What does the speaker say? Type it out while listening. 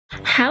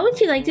How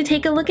would you like to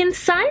take a look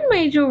inside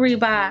my jewelry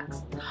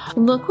box?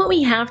 Look what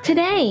we have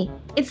today.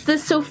 It's the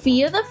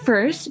Sofia the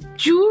First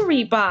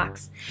jewelry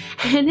box.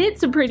 And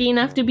it's pretty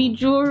enough to be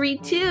jewelry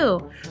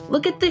too.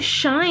 Look at the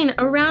shine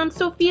around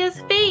Sofia's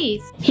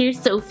face. Here's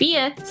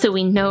Sofia, so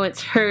we know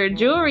it's her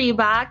jewelry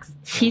box.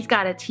 She's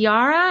got a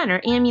tiara and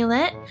her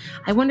amulet.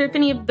 I wonder if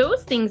any of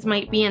those things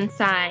might be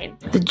inside.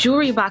 The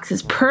jewelry box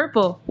is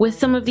purple with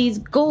some of these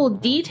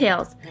gold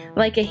details,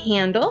 like a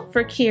handle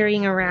for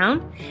carrying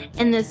around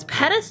and this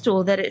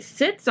pedestal that it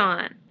sits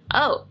on.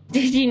 Oh,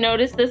 did you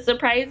notice the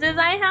surprises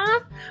I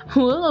have?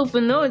 We'll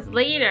open those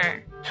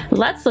later.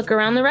 Let's look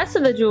around the rest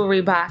of the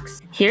jewelry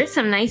box. Here's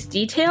some nice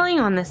detailing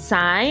on the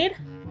side.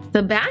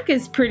 The back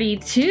is pretty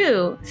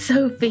too,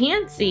 so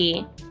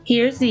fancy.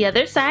 Here's the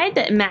other side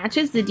that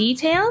matches the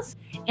details,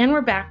 and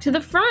we're back to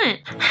the front.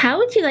 How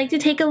would you like to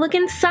take a look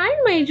inside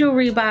my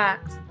jewelry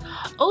box?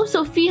 Oh,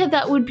 Sofia,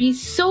 that would be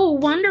so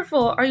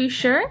wonderful. Are you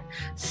sure?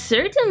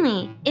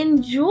 Certainly.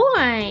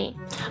 Enjoy.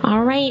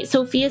 All right,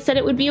 Sofia said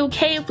it would be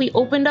okay if we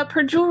opened up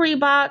her jewelry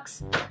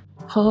box.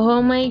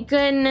 Oh my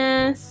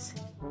goodness.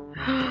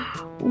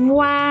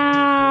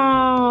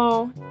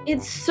 Wow.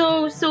 It's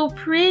so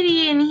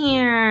pretty in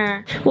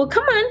here. Well,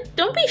 come on,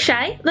 don't be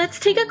shy. Let's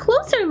take a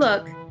closer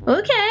look.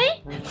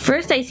 Okay.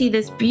 First, I see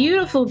this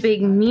beautiful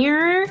big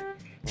mirror,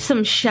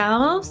 some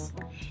shelves,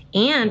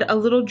 and a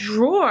little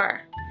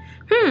drawer.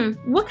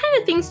 What kind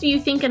of things do you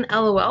think an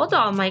L.O.L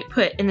doll might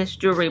put in this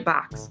jewelry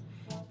box?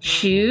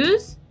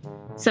 Shoes?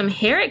 Some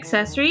hair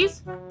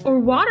accessories? Or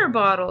water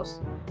bottles?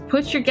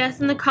 Put your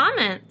guess in the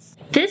comments.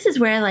 This is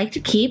where I like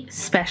to keep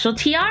special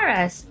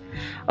tiaras.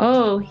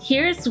 Oh,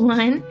 here's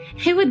one.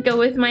 It would go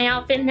with my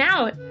outfit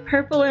now,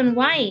 purple and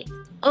white.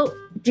 Oh,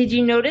 did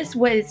you notice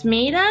what it's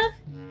made of?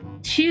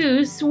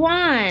 2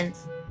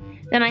 swans.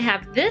 Then I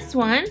have this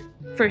one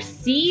for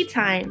sea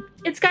time.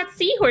 It's got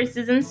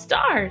seahorses and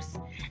stars.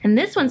 And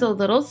this one's a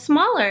little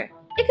smaller.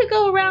 It could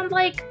go around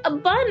like a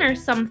bun or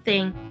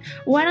something.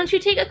 Why don't you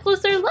take a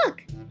closer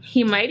look?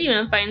 You might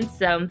even find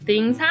some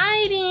things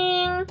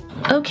hiding.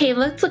 Okay,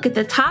 let's look at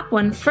the top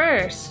one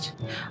first.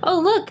 Oh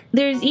look,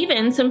 there's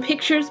even some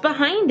pictures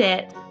behind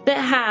it that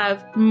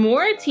have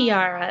more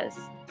tiaras.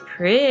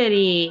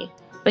 Pretty.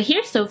 But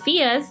here's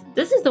Sofia's.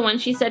 This is the one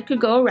she said could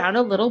go around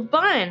a little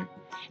bun.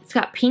 It's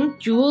got pink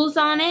jewels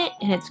on it,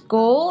 and it's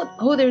gold.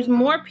 Oh, there's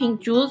more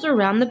pink jewels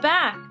around the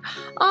back.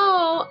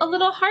 Oh, a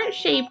little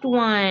heart-shaped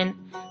one.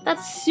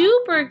 That's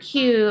super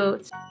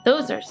cute.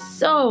 Those are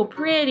so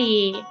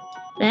pretty.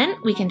 Then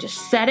we can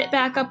just set it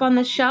back up on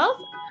the shelf.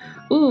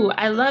 Ooh,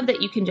 I love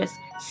that you can just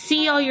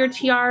see all your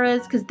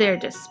tiaras because they're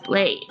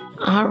displayed.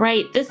 All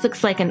right, this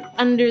looks like an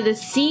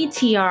under-the-sea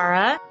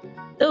tiara.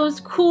 Those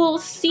cool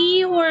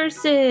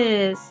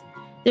seahorses.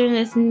 They're in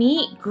this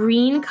neat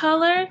green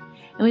color.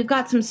 And we've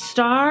got some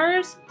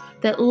stars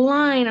that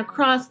line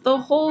across the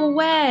whole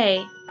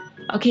way.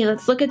 Okay,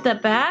 let's look at the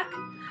back.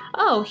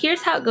 Oh,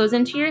 here's how it goes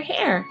into your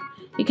hair.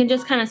 You can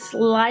just kind of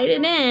slide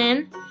it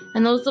in,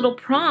 and those little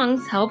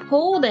prongs help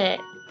hold it.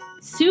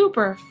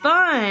 Super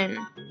fun.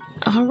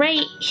 All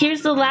right,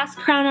 here's the last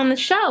crown on the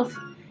shelf.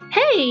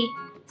 Hey,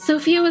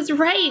 Sofia was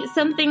right.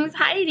 Something's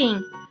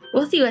hiding.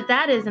 We'll see what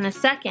that is in a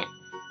second.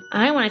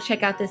 I want to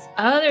check out this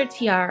other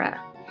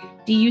tiara.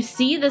 Do you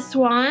see the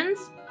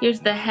swans? Here's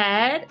the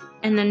head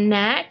and the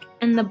neck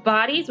and the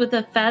bodies with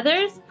the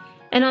feathers.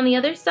 And on the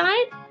other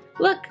side,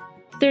 look,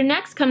 their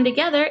necks come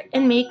together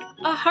and make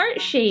a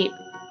heart shape.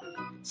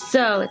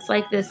 So it's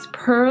like this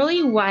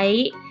pearly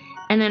white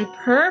and then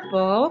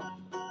purple.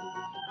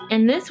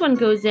 And this one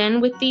goes in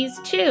with these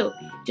two.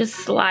 Just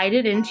slide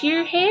it into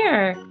your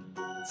hair.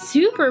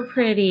 Super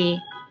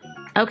pretty.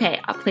 Okay,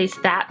 I'll place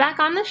that back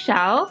on the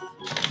shelf.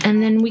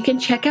 And then we can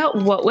check out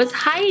what was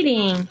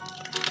hiding.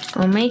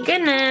 Oh my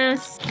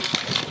goodness.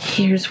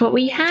 Here's what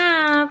we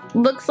have.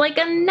 Looks like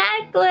a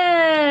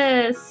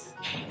necklace.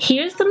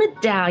 Here's the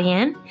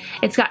medallion.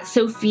 It's got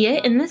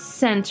Sofia in the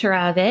center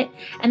of it.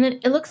 And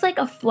then it looks like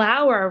a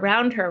flower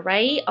around her,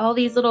 right? All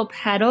these little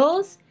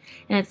petals.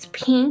 And it's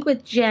pink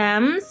with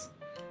gems.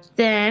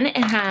 Then it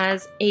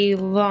has a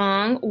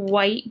long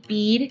white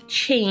bead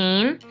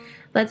chain.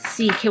 Let's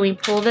see, can we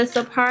pull this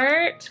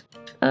apart?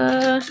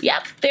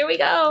 Yep, there we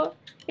go.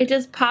 It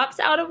just pops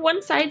out of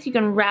one side so you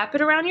can wrap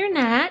it around your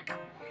neck.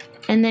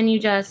 And then you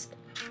just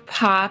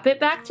pop it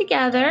back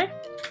together.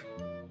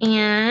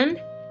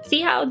 And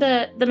see how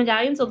the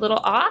medallion's a little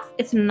off?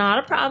 It's not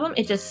a problem.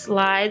 It just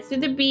slides through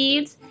the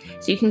beads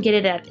so you can get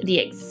it at the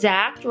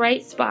exact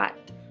right spot.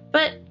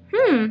 But,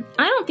 I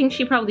don't think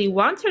she probably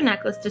wants her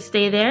necklace to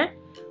stay there.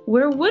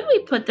 Where would we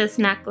put this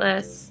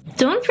necklace?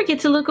 Don't forget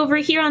to look over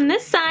here on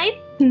this side.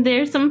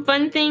 There's some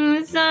fun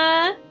things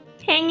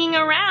hanging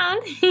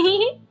around.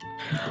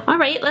 All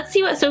right, let's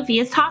see what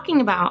Sofia's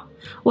talking about.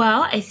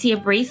 Well, I see a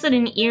bracelet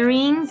and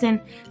earrings and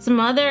some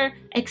other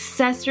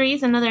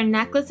accessories, another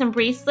necklace and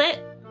bracelet.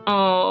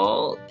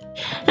 Oh,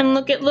 and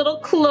look at little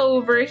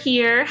Clover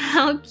here.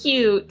 How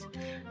cute.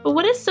 But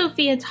what is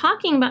Sofia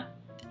talking about?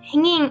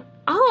 Hanging,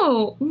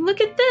 oh,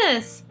 look at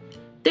this.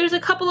 There's a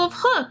couple of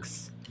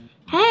hooks.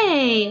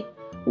 Hey,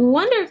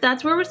 Wonder if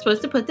that's where we're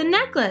supposed to put the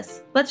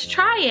necklace. Let's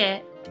try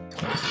it.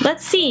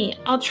 Let's see,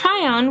 I'll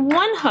try on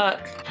one hook.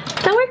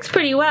 That works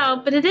pretty well,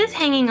 but it is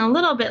hanging a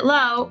little bit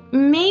low.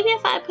 Maybe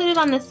if I put it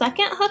on the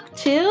second hook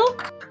too?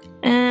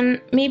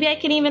 And maybe I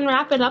can even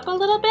wrap it up a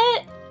little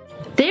bit?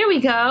 There we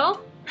go.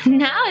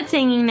 Now it's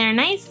hanging there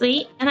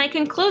nicely, and I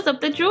can close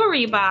up the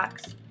jewelry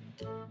box.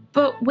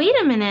 But wait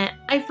a minute,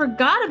 I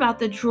forgot about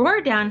the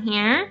drawer down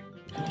here.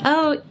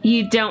 Oh,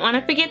 you don't want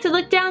to forget to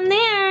look down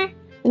there.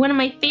 One of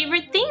my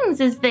favorite things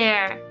is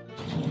there.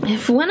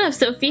 If one of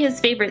Sophia's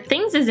favorite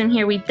things is in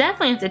here, we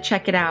definitely have to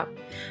check it out.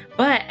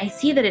 But I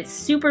see that it's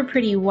super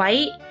pretty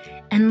white,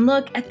 and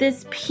look at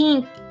this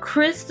pink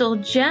crystal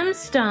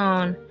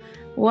gemstone.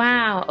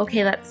 Wow,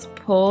 okay, let's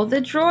pull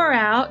the drawer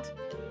out.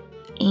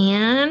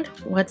 And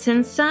what's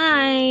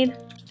inside?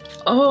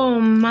 Oh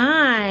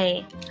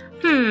my.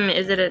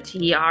 Is it a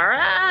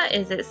tiara?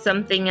 Is it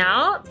something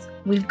else?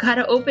 We've got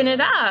to open it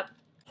up.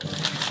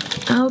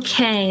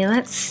 Okay,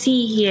 let's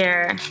see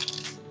here.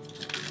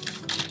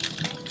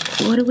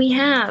 What do we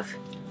have?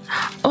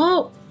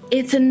 Oh,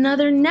 it's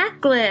another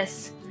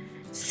necklace.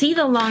 See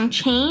the long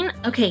chain?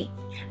 Okay,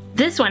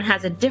 this one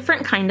has a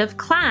different kind of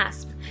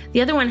clasp.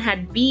 The other one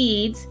had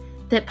beads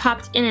that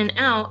popped in and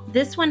out.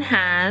 This one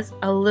has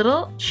a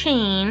little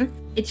chain.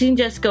 It can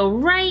just go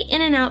right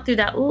in and out through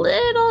that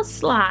little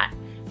slot.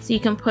 So you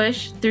can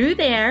push through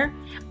there,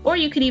 or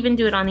you could even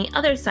do it on the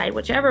other side,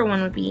 whichever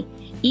one would be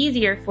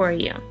easier for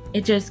you.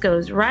 It just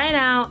goes right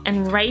out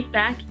and right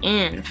back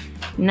in.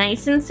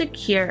 Nice and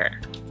secure.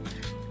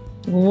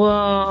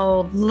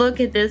 Whoa, look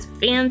at this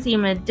fancy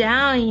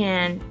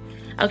medallion.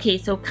 Okay,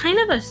 so kind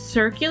of a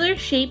circular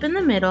shape in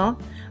the middle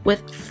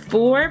with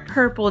 4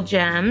 purple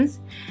gems,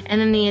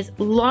 and then these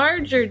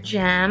larger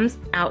gems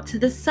out to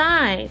the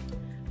side.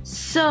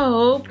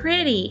 So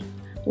pretty.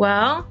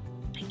 Well,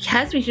 I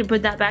guess we should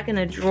put that back in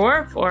the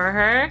drawer for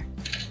her.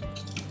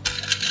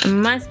 It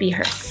must be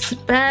her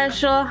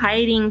special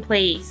hiding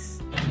place.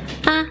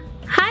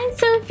 Hi,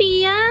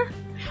 Sophia.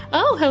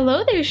 Oh,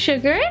 hello there,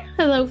 Sugar.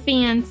 Hello,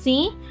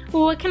 Fancy.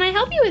 What can I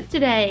help you with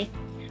today?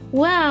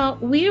 Well,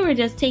 we were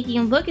just taking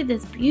a look at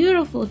this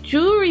beautiful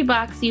jewelry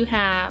box you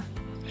have.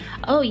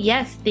 Oh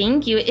yes,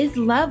 thank you. It's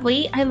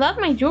lovely. I love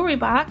my jewelry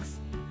box.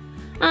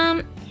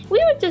 We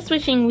were just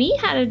wishing we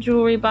had a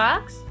jewelry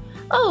box.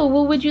 Oh,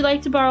 well, would you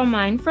like to borrow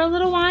mine for a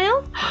little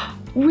while?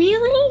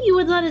 Really? You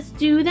would let us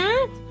do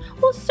that?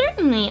 Well,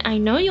 certainly. I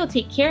know you'll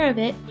take care of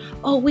it.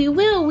 Oh, we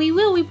will,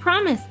 we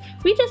promise.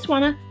 We just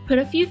want to put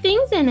a few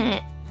things in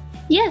it.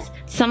 Yes,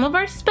 some of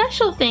our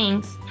special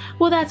things.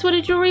 Well, that's what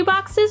a jewelry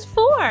box is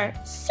for.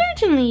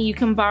 Certainly you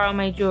can borrow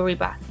my jewelry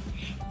box.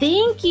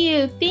 Thank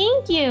you,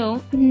 thank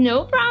you.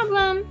 No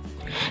problem.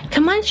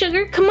 Come on,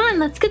 Sugar, come on.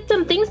 Let's get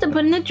some things to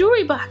put in the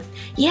jewelry box.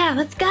 Yeah,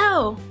 let's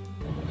go.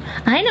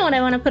 I know what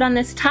I want to put on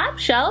this top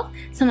shelf.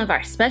 Some of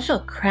our special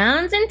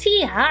crowns and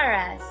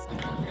tiaras.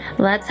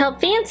 Let's help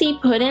Fancy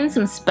put in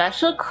some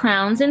special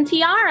crowns and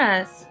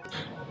tiaras.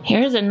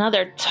 Here's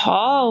another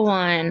tall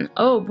one.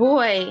 Oh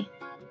boy.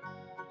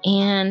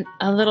 And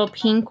a little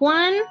pink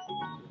one.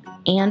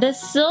 And a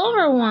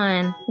silver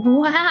one.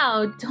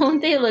 Wow, don't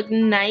they look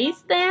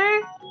nice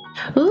there?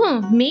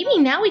 Ooh, maybe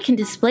now we can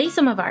display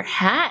some of our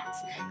hats.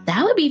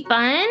 That would be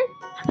fun.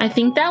 I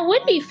think that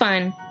would be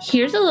fun.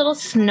 Here's a little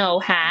snow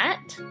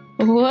hat.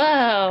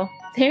 Whoa,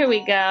 there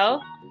we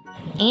go.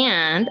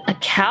 And a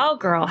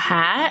cowgirl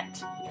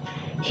hat.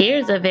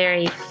 Here's a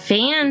very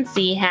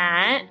fancy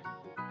hat.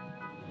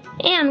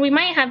 And we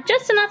might have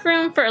just enough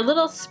room for a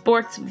little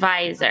sports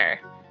visor.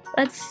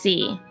 Let's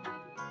see.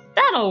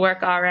 That'll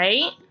work all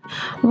right.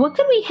 What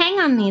could we hang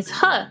on these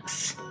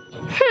hooks?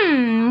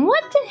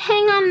 What to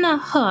hang on the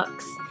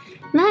hooks?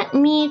 Let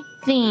me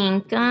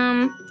think.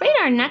 Afraid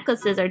our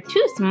necklaces are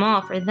too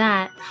small for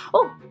that.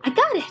 Oh, I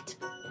got it.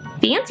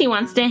 Fancy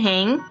wants to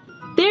hang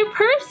their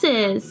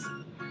purses.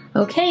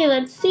 Okay,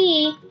 let's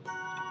see.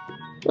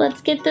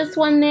 Let's get this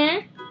one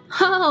there.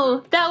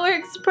 Oh, that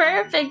works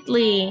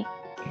perfectly.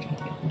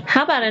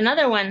 How about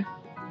another one?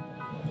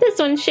 This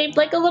one's shaped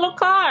like a little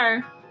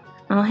car.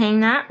 I'll hang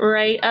that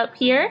right up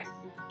here.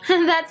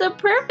 That's a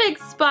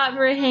perfect spot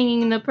for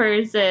hanging the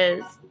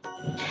purses.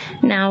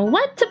 Now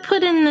what to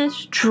put in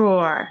this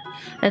drawer?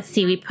 Let's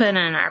see, we put in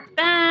our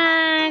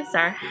bags,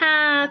 our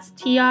hats,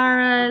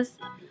 tiaras,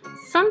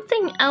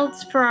 something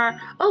else for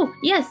our, oh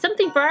yes,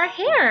 something for our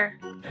hair.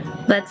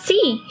 Let's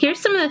see, here's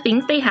some of the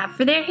things they have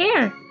for their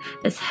hair.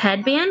 This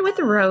headband with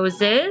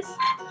roses.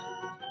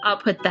 I'll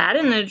put that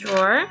in the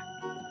drawer.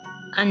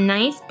 A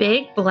nice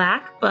big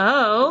black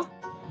bow.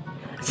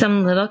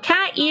 Some little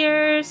cat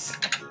ears.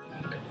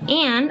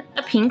 And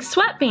a pink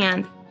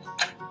sweatband.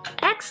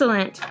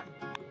 Excellent.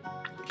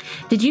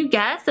 Did you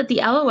guess that the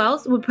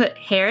L.O.Ls would put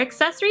hair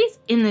accessories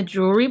in the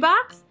jewelry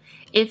box?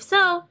 If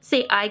so,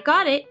 say I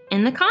got it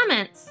in the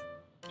comments.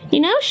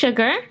 You know,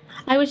 Sugar,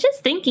 I was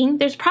just thinking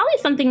there's probably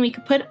something we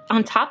could put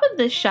on top of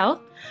this shelf.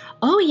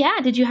 Oh yeah,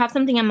 did you have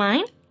something in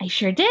mind? I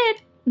sure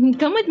did.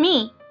 Come with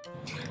me.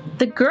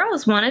 The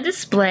girls want to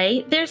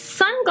display their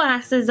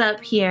sunglasses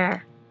up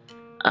here.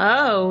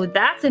 Oh,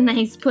 that's a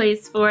nice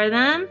place for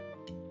them.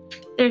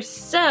 They're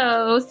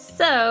so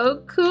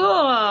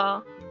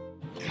cool.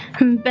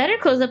 Better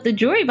close up the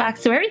jewelry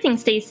box so everything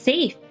stays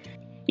safe.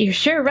 You're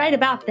sure right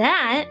about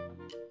that.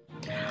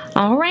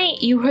 All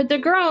right, you heard the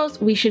girls.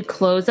 We should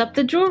close up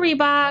the jewelry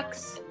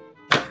box.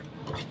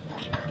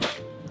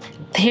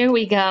 There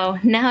we go.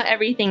 Now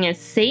everything is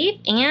safe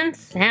and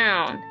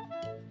sound.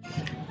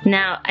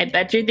 Now, I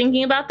bet you're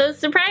thinking about those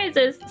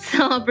surprises,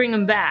 so I'll bring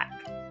them back.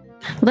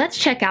 Let's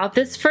check out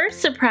this first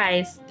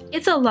surprise.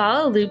 It's a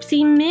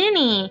Lollaloopsy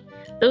mini.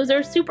 Those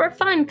are super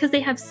fun because they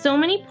have so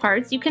many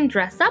parts you can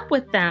dress up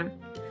with them.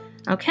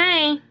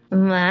 Okay,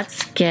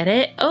 let's get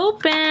it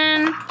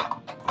open.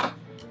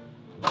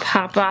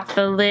 Pop off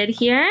the lid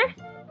here.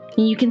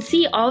 You can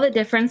see all the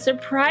different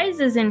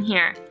surprises in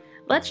here.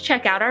 Let's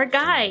check out our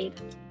guide.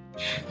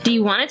 Do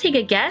you want to take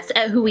a guess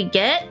at who we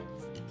get?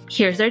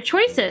 Here's our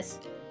choices.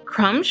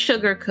 Crumb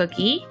Sugar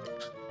Cookie,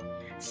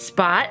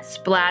 Spot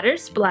Splatter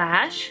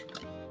Splash,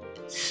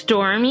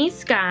 Stormy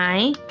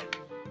Sky,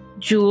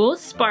 Jewel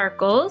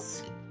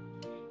Sparkles,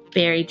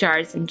 Berry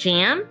Jars and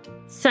Jam,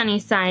 Sunny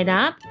Side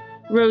Up,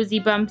 Rosy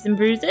Bumps and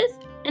Bruises,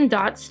 and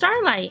Dot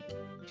Starlight.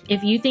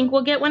 If you think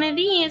we'll get one of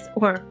these,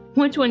 or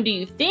which one do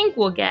you think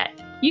we'll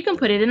get, you can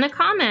put it in the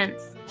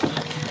comments.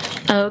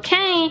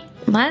 Okay,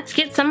 let's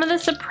get some of the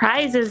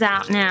surprises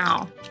out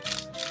now.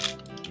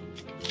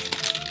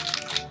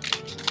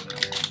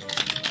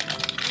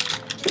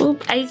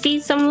 Oop, I see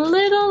some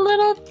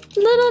little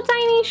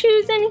tiny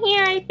shoes in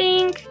here, I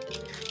think.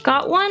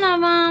 Got one of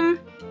them.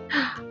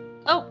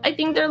 Oh, I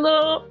think they're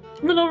little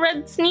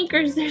red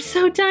sneakers. They're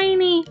so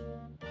tiny.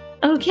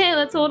 Okay,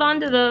 let's hold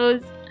on to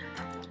those.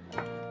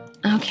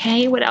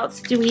 Okay, what else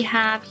do we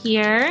have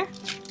here?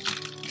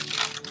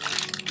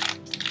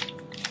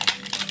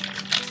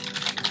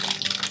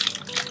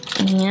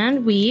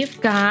 And we've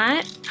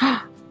got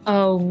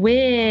a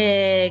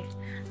wig.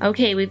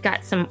 Okay, we've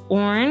got some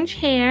orange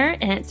hair,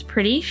 and it's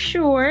pretty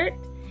short.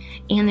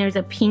 And there's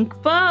a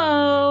pink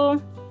bow.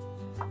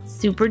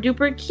 Super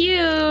duper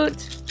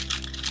cute.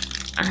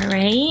 All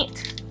right.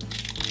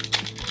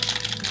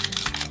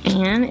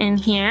 And in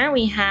here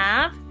we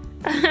have,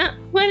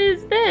 what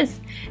is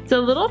this? It's a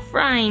little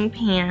frying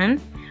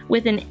pan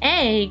with an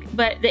egg,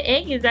 but the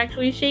egg is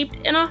actually shaped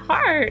in a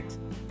heart.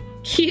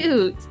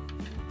 Cute.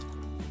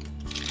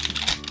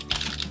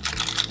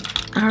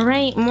 All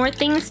right, more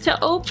things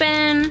to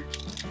open.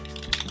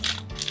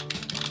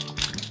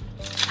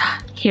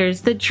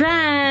 Here's the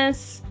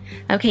dress.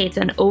 Okay, it's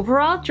an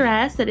overall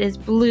dress that is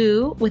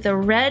blue with a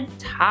red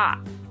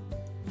top.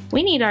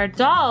 We need our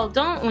doll,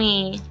 don't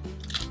we?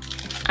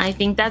 I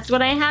think that's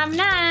what I have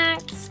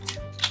next.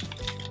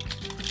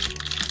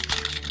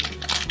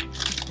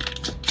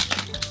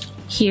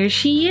 Here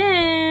she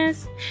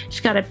is.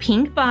 She's got a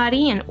pink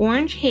body and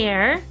orange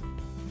hair.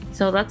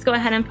 So let's go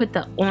ahead and put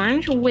the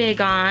orange wig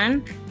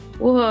on.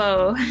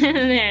 Whoa,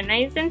 there,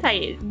 nice and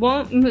tight. It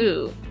won't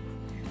move.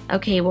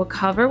 Okay, we'll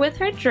cover with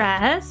her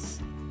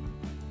dress.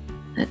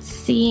 Let's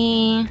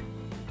see.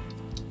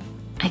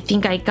 I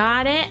think I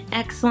got it.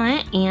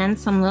 Excellent. And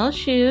some little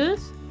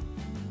shoes.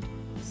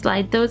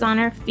 Slide those on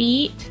her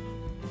feet.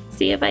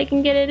 See if I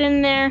can get it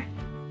in there.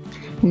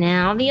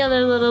 Now the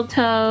other little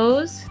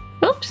toes.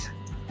 Oops.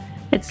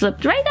 It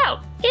slipped right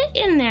out. Get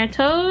in there,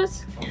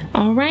 toes.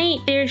 All right,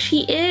 there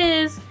she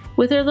is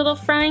with her little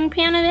frying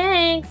pan of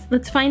eggs.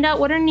 Let's find out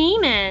what her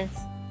name is.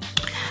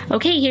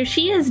 Okay, here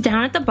she is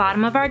down at the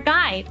bottom of our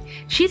guide.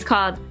 She's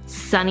called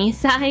Sunny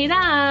Side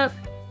Up.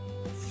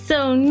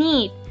 So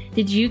neat.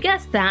 Did you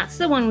guess that's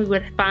the one we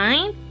would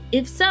find?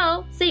 If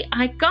so, say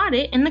I got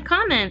it in the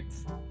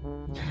comments.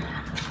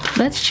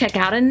 Let's check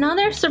out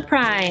another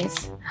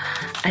surprise.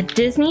 A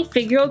Disney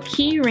figural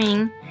key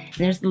ring. And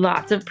there's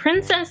lots of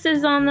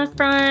princesses on the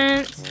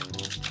front.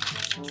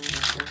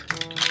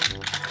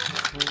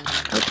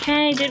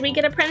 Okay, did we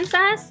get a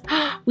princess?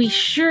 We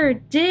sure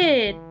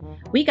did.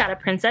 We got a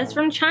princess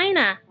from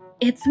China.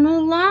 It's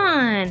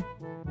Mulan.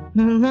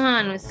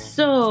 Mulan was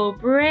so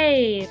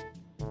brave.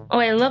 Oh,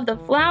 I love the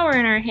flower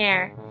in her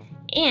hair.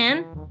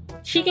 And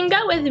she can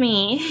go with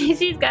me.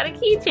 She's got a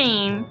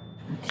keychain.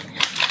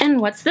 And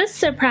what's this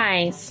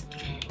surprise?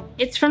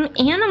 It's from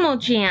Animal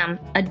Jam.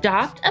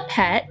 Adopt a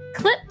Pet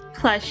Clip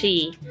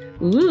Plushie.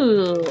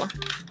 Ooh.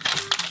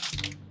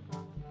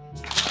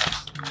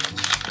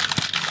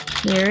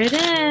 Here it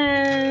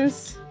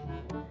is.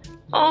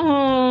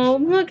 Oh,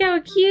 look how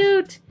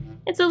cute.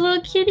 It's a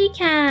little kitty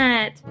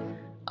cat.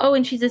 Oh,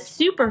 and she's a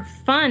super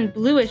fun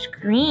bluish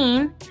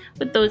green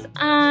with those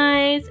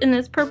eyes and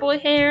this purple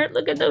hair.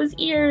 Look at those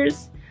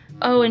ears.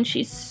 Oh, and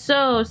she's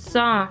so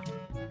soft.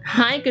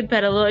 I could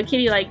pet a little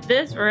kitty like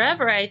this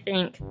forever, I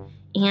think.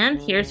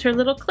 And here's her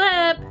little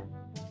clip.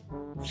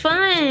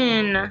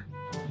 Fun.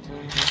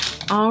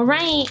 All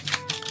right.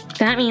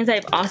 That means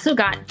I've also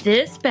got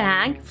this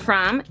bag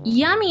from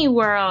Yummy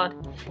World.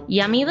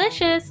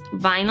 Yummylicious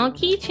vinyl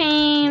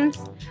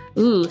keychains.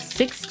 Ooh,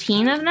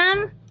 16 of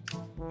them?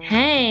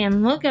 Hey,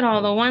 and look at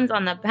all the ones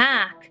on the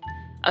back.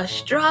 A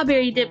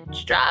strawberry dipped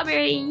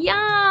strawberry,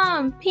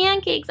 yum!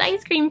 Pancakes,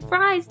 ice cream,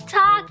 fries,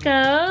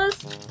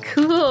 tacos.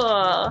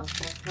 Cool.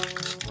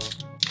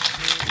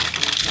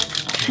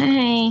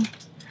 Okay.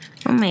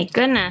 Oh my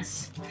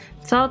goodness.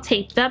 It's all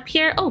taped up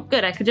here. Oh,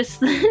 good. I could just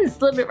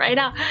slip it right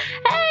out.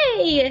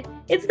 Hey,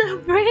 it's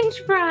the French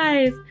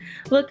fries.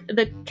 Look,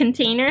 the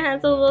container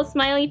has a little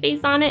smiley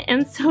face on it,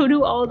 and so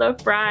do all the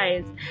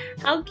fries.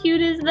 How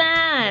cute is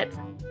that?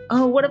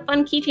 Oh, what a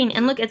fun keychain.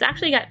 And look, it's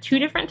actually got two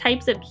different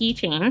types of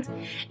keychains.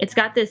 It's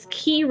got this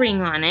key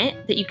ring on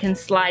it that you can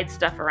slide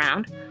stuff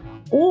around,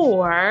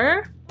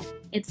 or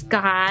it's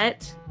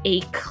got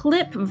a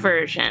clip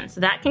version. So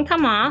that can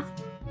come off,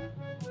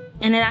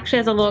 and it actually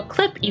has a little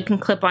clip you can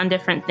clip on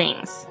different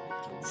things.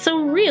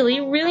 So really,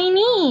 really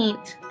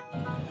neat.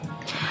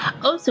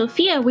 Oh,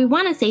 Sophia, we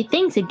want to say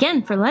thanks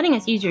again for letting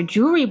us use your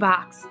jewelry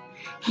box.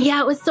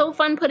 Yeah, it was so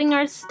fun putting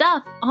our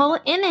stuff all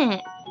in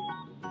it.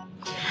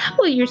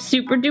 Well, you're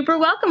super duper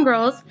welcome,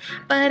 girls.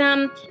 But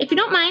if you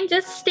don't mind,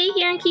 just stay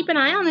here and keep an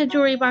eye on the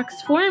jewelry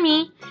box for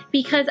me,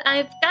 because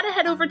I've got to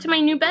head over to my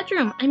new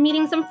bedroom. I'm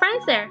meeting some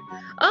friends there.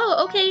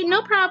 Oh, okay,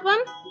 no problem.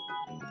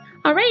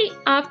 All right,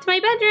 off to my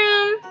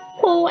bedroom.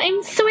 Oh,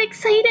 I'm so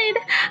excited.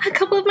 A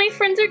couple of my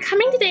friends are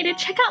coming today to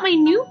check out my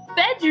new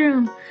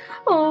bedroom.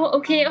 Oh,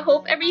 okay, I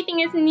hope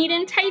everything is neat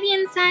and tidy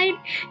inside.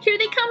 Here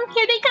they come,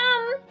 here they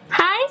come.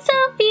 Hi,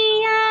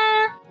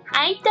 Sophia.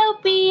 Hi,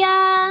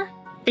 Sophia.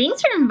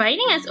 Thanks for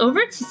inviting us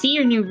over to see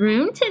your new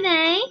room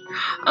today.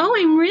 Oh,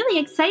 I'm really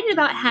excited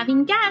about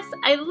having guests.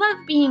 I love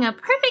being a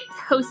perfect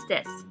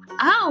hostess.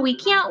 Oh, we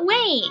can't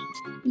wait.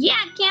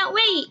 Yeah, can't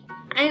wait.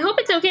 I hope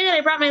it's okay that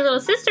I brought my little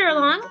sister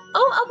along.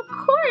 Oh, of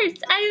course.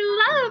 I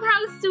love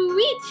how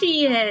sweet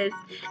she is.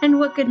 And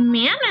what good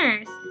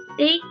manners.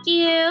 Thank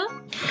you.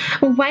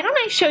 Why don't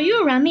I show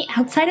you around the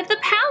outside of the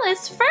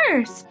palace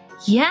first?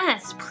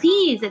 Yes,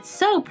 please. It's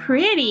so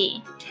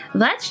pretty.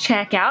 Let's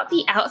check out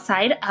the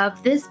outside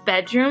of this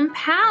bedroom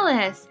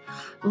palace.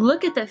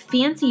 Look at the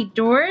fancy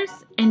doors,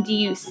 and do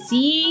you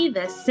see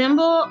the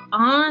symbol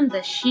on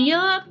the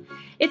shield?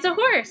 It's a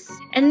horse,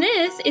 and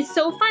this is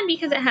so fun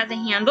because it has a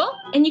handle,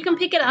 and you can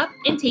pick it up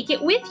and take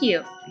it with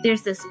you.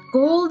 There's this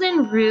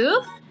golden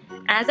roof.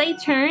 As I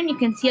turn, you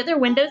can see other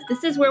windows.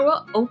 This is where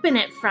we'll open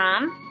it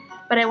from,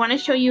 but I want to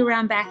show you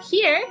around back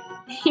here.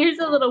 Here's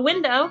a little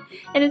window,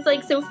 and it's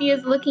like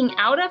Sophia's looking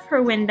out of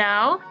her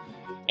window.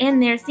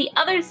 And there's the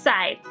other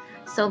side.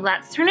 So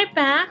let's turn it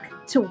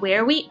back to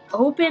where we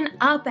open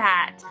up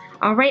at.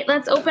 All right,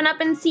 let's open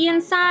up and see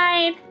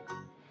inside.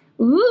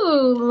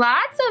 Ooh,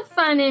 lots of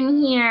fun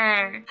in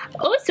here.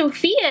 Oh,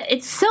 Sophia,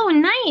 it's so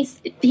nice.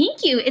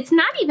 Thank you. It's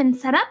not even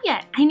set up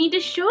yet. I need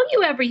to show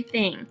you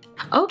everything.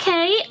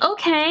 Okay.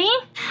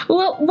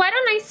 Well, why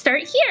don't I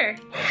start here?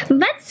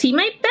 Let's see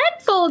my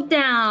bed fold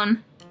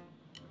down.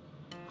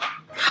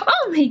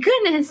 Oh my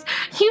goodness,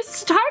 you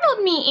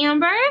startled me,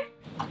 Amber.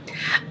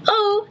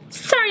 Oh,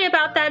 sorry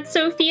about that,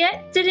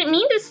 Sophia. Didn't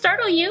mean to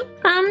startle you.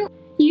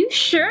 You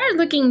sure are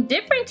looking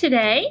different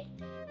today.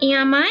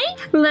 Am I?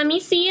 Let me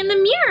see in the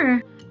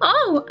mirror.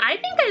 Oh, I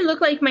think I look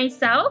like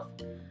myself.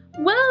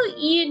 Well,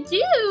 you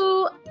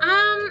do.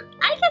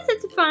 I guess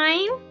it's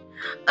fine.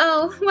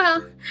 Oh,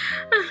 well,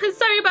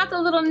 sorry about the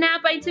little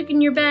nap I took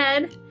in your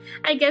bed.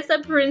 I guess a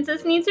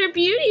princess needs her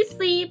beauty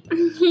sleep.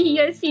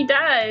 Yes, she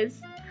does.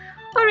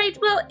 All right,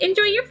 well,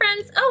 enjoy your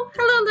friends. Oh,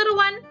 hello, little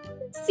one.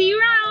 See you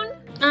around.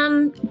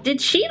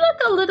 Did she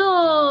look a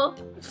little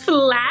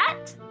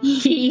flat?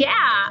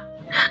 Yeah.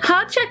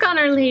 I'll check on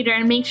her later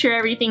and make sure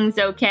everything's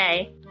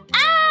okay.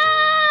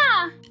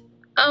 Ah!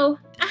 Oh,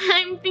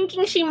 I'm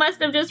thinking she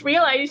must have just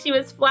realized she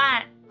was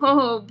flat.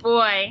 Oh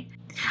boy.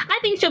 I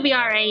think she'll be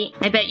alright.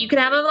 I bet you could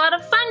have a lot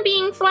of fun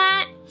being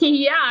flat.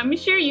 Yeah, I'm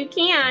sure you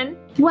can.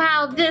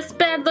 Wow, this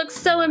bed looks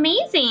so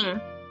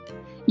amazing.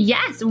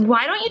 Yes,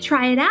 why don't you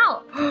try it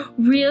out?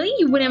 Really?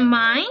 You wouldn't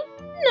mind?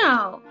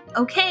 No.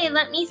 Okay,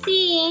 let me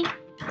see.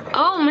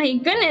 Oh my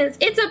goodness,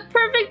 it's a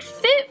perfect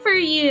fit for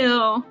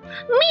you.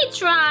 Me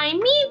try.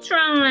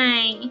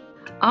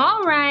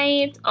 All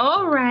right.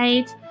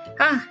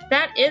 Ah,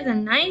 that is a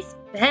nice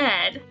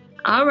bed.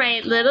 All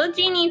right, little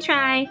Genie,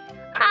 try.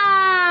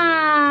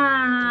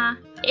 Ah,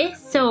 it's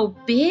so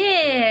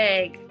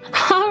big.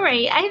 All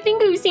right, I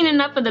think we've seen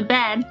enough of the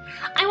bed.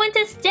 I want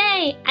to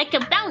stay. I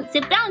can bounce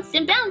and bounce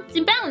and bounce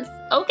and bounce.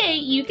 Okay,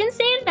 you can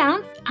stay and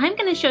bounce. I'm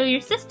gonna show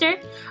your sister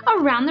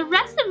around the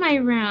rest of my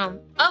room.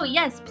 Oh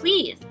yes,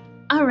 please.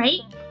 All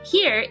right,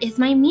 here is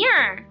my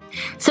mirror.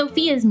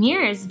 Sophia's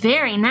mirror is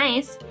very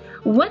nice.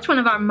 Which one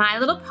of our My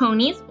Little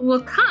Ponies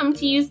will come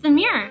to use the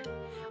mirror?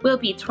 Will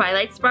it be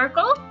Twilight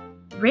Sparkle,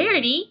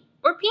 Rarity,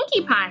 or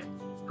Pinkie Pie?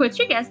 Put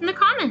your guess in the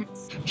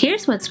comments.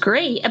 Here's what's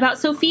great about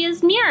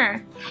Sophia's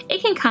mirror.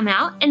 It can come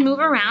out and move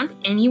around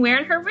anywhere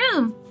in her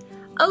room.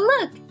 Oh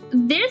look,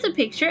 there's a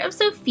picture of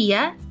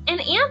Sophia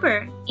and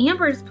Amber.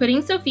 Amber's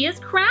putting Sophia's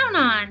crown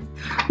on.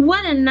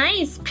 What a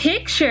nice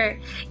picture.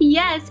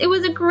 Yes, it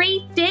was a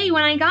great day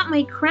when I got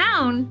my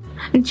crown.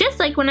 Just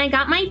like when I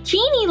got my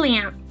genie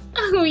lamp.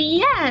 Oh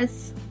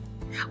yes.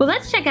 Well,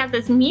 let's check out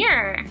this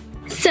mirror.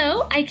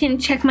 So I can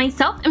check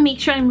myself and make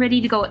sure I'm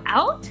ready to go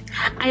out.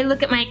 I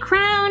look at my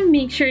crown,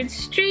 make sure it's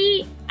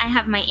straight. I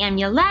have my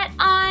amulet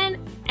on,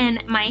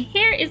 and my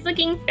hair is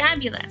looking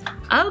fabulous.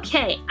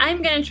 Okay,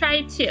 I'm gonna try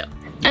it too.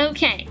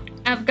 Okay,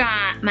 I've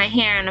got my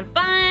hair in a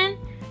bun,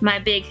 my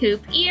big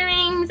hoop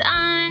earrings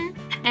on,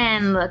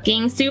 and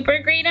looking super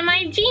great in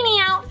my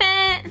genie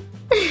outfit.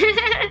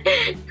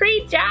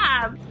 Great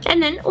job.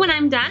 And then when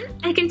I'm done,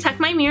 I can tuck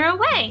my mirror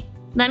away.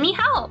 Let me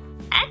help.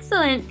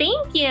 Excellent,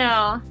 thank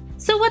you.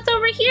 So what's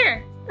over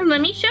here?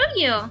 Let me show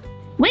you.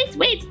 Wait,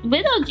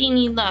 Widow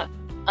Genie, look.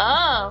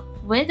 Oh,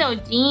 Widow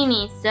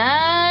Genie,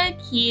 so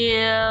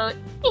cute.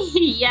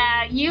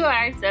 Yeah, you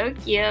are so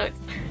cute.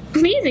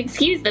 Please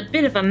excuse the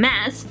bit of a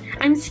mess.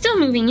 I'm still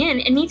moving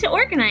in and need to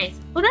organize.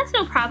 Well, that's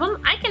no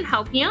problem. I can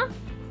help you.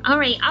 All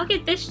right, I'll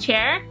get this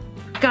chair.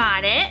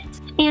 Got it.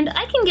 And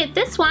I can get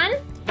this one.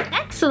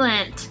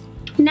 Excellent.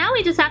 Now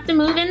we just have to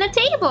move in the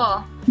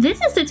table. This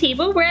is the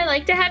table where I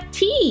like to have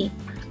tea.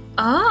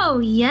 Oh,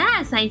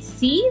 yes, I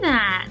see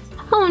that.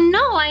 Oh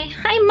no,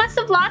 I must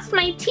have lost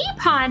my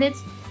teapot.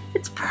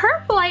 It's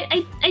purple.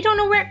 I don't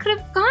know where it could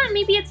have gone.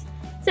 Maybe is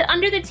it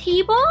under the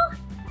table?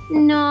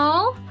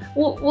 No.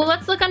 Well,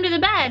 let's look under the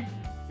bed.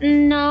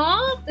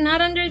 No,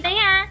 not under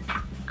there.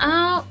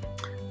 Oh,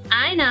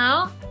 I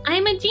know.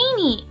 I'm a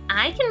genie.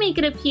 I can make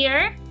it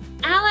appear.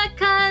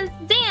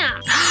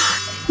 Alakazam!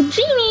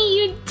 Genie,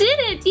 you did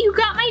it! You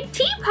got my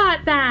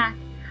teapot back!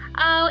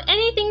 Oh,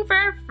 anything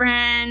for a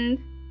friend.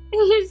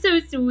 You're so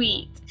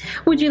sweet.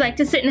 Would you like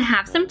to sit and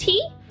have some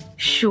tea?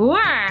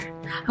 Sure.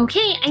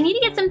 Okay, I need to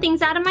get some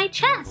things out of my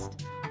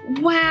chest.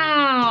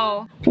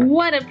 Wow,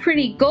 what a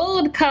pretty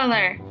gold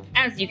color.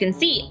 As you can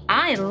see,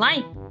 I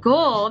like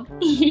gold.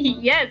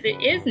 Yes,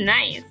 it is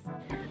nice.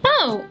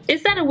 Oh,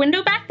 is that a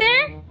window back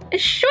there?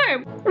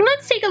 Sure,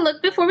 let's take a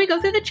look before we go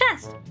through the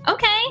chest.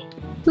 Okay,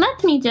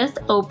 let me just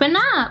open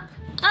up.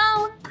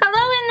 Oh,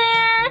 hello in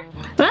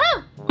there.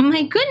 Oh,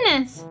 my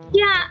goodness.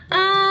 Yeah,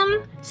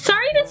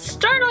 sorry to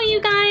startle you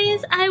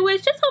guys. I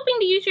was just hoping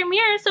to use your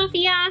mirror,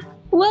 Sophia.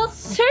 Well,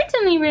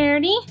 certainly,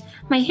 Rarity.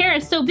 My hair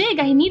is so big,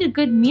 I need a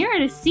good mirror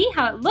to see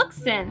how it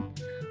looks in.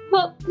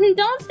 Well,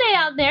 don't stay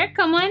out there.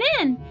 Come on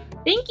in.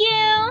 Thank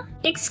you.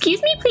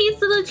 Excuse me, please,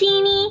 little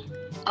genie.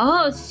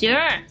 Oh,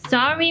 sure.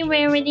 Sorry,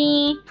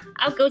 Rarity.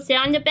 I'll go sit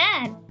on the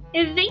bed.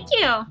 Thank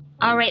you.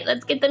 All right,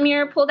 let's get the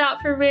mirror pulled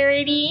out for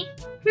Rarity.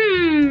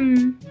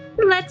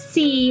 Let's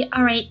see.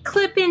 All right,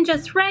 clip in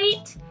just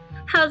right.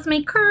 How's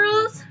my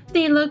curls?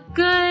 They look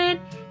good.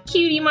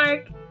 Cutie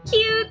mark,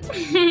 cute.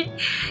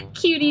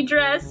 Cutie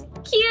dress,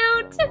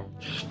 cute.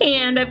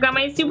 And I've got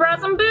my super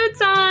awesome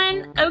boots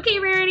on. Okay,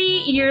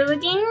 Rarity, you're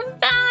looking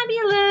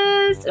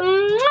fabulous.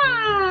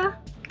 Mwah!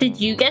 Did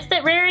you guess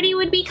that Rarity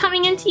would be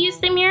coming in to use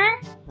the mirror?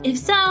 If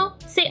so,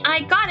 say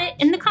I got it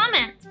in the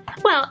comments.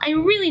 Well, I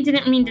really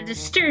didn't mean to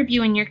disturb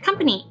you in your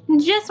company.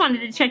 Just wanted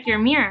to check your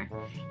mirror.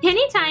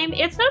 Anytime,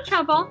 it's no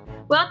trouble.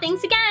 Well,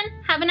 thanks again.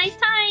 Have a nice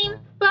time.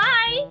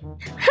 Bye.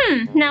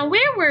 Now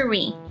where were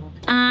we?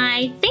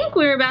 I think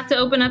we're about to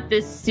open up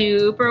this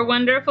super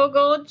wonderful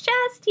gold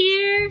chest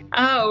here.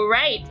 Oh,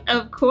 right,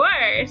 of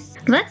course.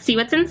 Let's see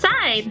what's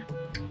inside.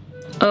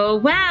 Oh,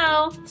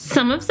 wow,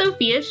 some of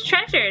Sophia's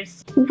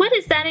treasures. What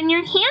is that in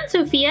your hand,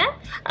 Sophia?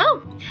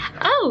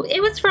 Oh,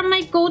 it was from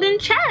my golden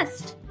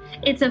chest.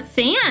 It's a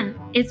fan.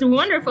 It's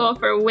wonderful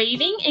for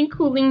waving and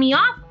cooling me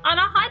off on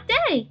a hot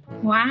day.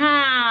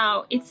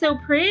 Wow, it's so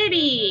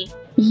pretty.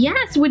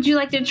 Yes, would you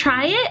like to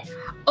try it?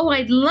 Oh,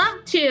 I'd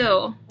love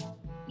to.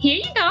 Here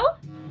you go.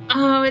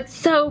 Oh, it's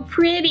so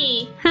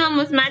pretty. It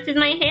almost matches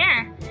my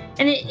hair.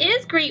 And it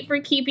is great for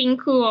keeping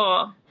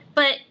cool.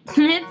 But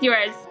it's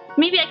yours.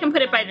 Maybe I can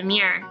put it by the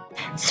mirror.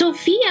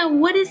 Sophia,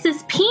 what is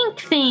this pink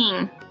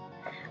thing?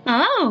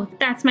 Oh,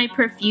 that's my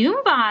perfume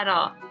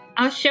bottle.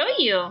 I'll show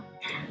you.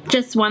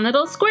 Just one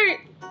little squirt.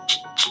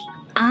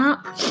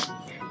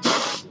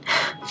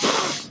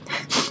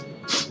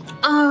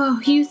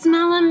 Oh, you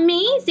smell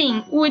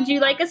amazing. Would you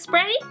like a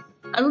spray?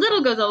 A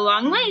little goes a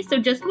long way, so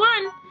just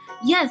one.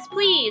 Yes,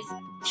 please.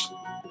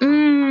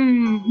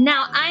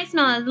 Now I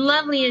smell as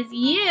lovely as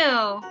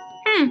you.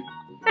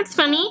 That's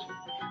funny.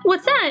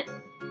 What's that?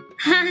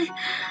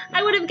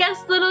 I would have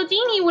guessed little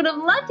Genie would have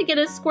loved to get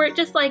a squirt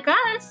just like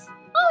us.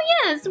 Oh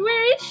yes,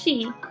 where is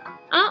she?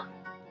 Oh,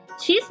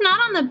 she's not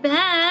on the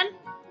bed.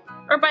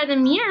 Or by the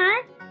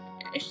mirror.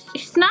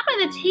 She's not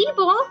by the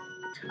table.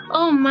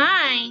 Oh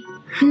my.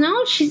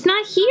 No, she's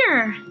not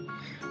here.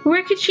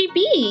 Where could she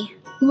be?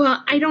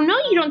 Well, I don't know.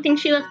 You don't think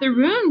she left the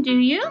room, do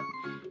you?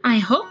 I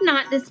hope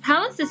not. This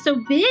palace is so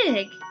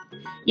big.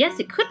 Yes,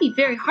 it could be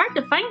very hard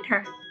to find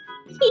her.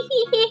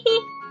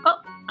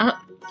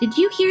 Did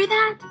you hear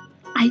that?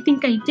 I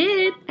think I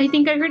did. I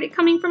think I heard it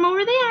coming from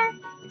over there.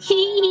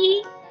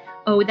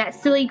 Oh, that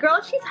silly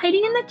girl. She's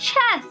hiding in the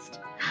chest.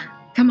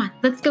 Come on,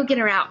 let's go get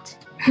her out.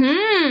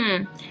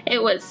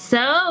 It was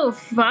so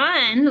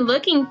fun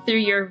looking through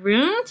your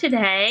room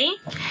today.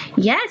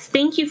 Yes,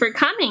 thank you for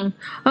coming.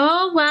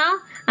 Oh,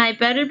 well, I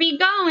better be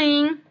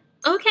going.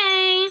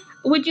 Okay,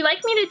 would you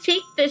like me to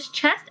take this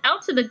chest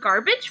out to the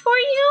garbage for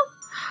you?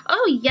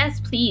 Oh, yes,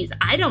 please.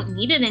 I don't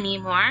need it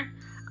anymore.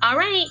 All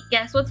right,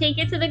 guess we'll take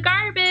it to the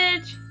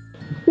garbage.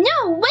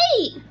 No,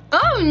 wait!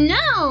 Oh,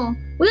 no!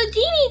 Little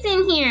Genie's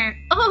in here.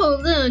 Oh,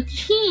 little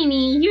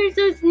Genie, you're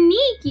so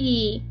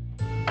sneaky.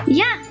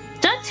 Yeah,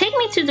 don't take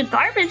me to the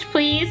garbage,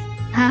 please.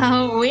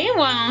 Oh, we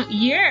won't.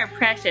 You're a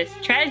precious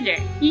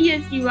treasure.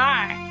 Yes, you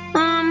are.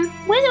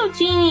 Widow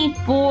Genie's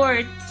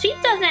bored. She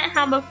doesn't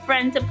have a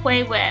friend to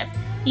play with.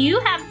 You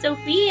have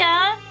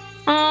Sophia.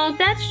 Oh,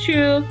 that's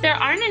true. There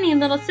aren't any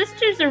little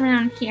sisters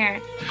around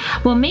here.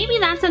 Well, maybe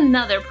that's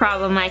another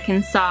problem I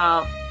can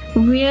solve.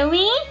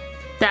 Really?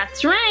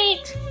 That's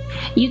right.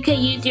 You could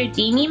use your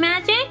genie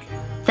magic?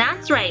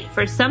 That's right,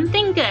 for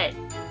something good.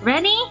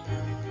 Ready?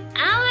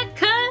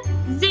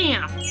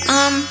 Alakazam!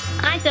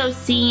 I don't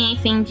see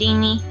anything,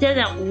 Genie.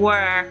 Doesn't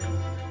work.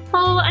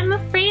 Oh, I'm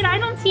afraid I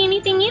don't see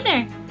anything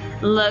either.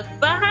 Look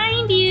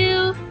behind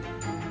you.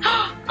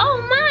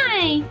 Oh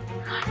my!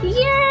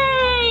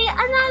 Yay!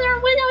 Another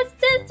widow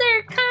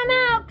sister! Come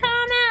out,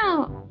 come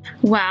out!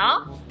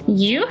 Well,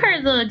 you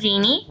heard, little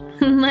Genie.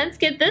 Let's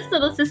get this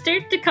little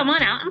sister to come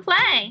on out and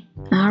play.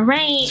 All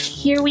right,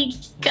 here we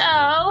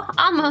go.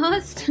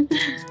 Almost.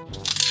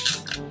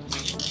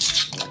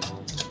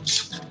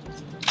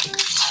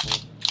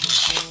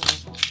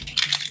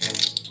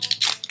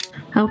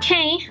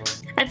 Okay,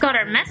 I've got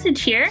our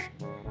message here.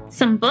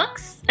 Some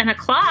books and a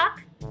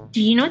clock.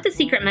 Do you know what the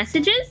secret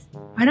message is?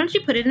 Why don't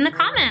you put it in the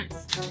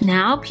comments?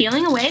 Now,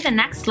 peeling away the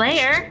next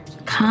layer.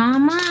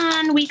 Come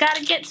on, we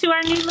gotta get to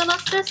our new little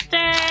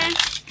sister.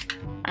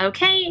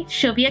 Okay,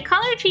 she'll be a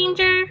color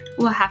changer.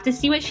 We'll have to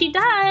see what she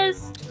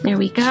does. There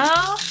we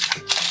go.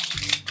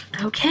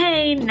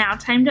 Okay, now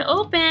time to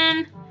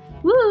open.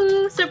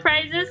 Woo,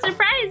 surprises,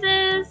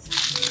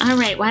 surprises. All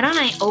right, why don't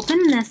I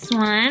open this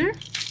one?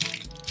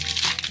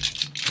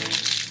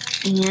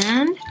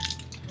 And,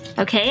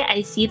 okay,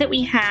 I see that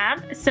we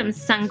have some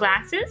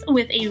sunglasses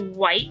with a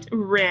white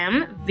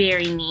rim.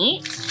 Very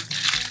neat.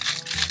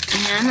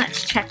 And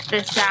let's check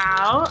this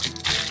out.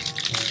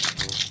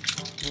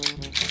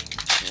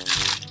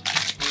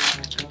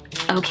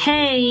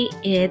 Okay,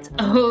 it's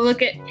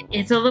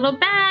a little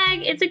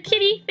bag. It's a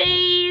kitty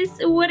face.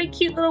 What a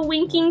cute little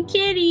winking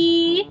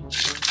kitty.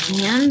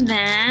 And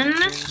then,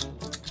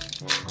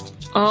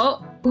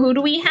 oh, who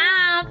do we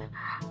have?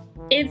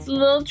 It's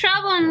Little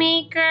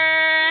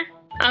Troublemaker.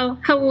 Oh,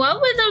 hello,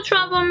 Little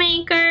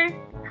Troublemaker.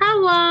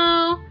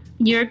 Hello.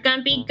 You're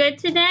gonna be good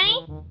today?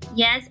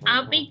 Yes,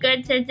 I'll be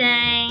good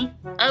today.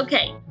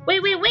 Okay.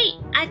 Wait.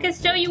 I can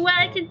show you what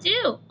I can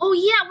do. Oh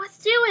yeah, let's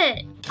do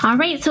it. All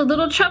right, so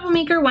Little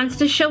Troublemaker wants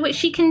to show what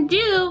she can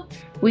do.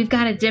 We've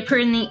got to dip her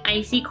in the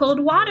icy cold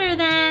water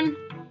then.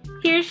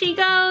 Here she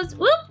goes.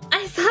 Whoop,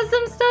 I saw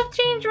some stuff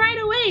change right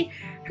away.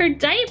 Her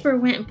diaper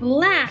went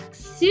black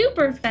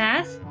super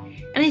fast.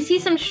 And I see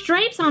some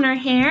stripes on her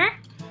hair.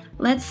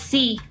 Let's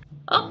see.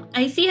 Oh,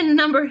 I see a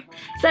number.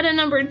 Is that a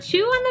number 2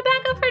 on the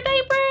back of her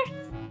diaper?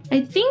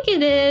 I think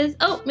it is.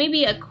 Oh,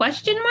 maybe a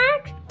question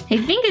mark? I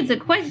think it's a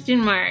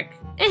question mark.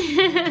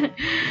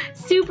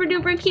 Super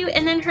duper cute.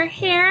 And then her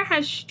hair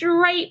has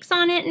stripes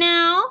on it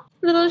now.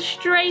 Little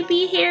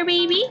stripy hair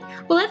baby.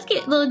 Well, let's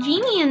get little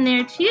Genie in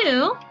there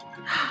too.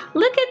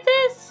 Look at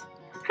this.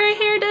 Her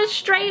hair does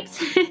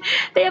stripes.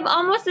 They have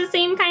almost the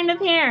same kind of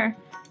hair.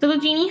 Little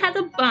Genie has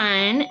a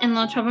bun and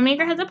Little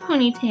Troublemaker has a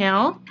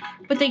ponytail,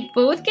 but they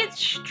both get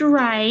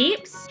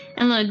stripes,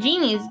 and Little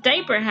Genie's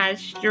diaper has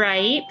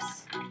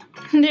stripes.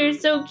 They're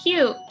so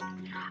cute.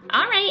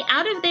 All right,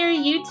 out of there,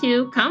 you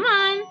two. Come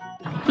on.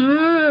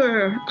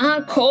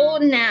 I'm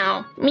cold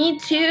now. Me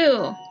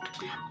too.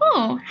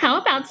 Oh,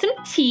 how about some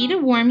tea to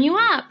warm you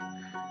up?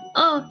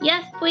 Oh,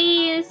 yes,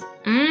 please.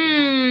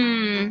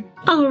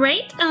 All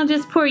right, I'll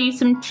just pour you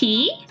some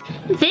tea.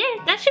 There,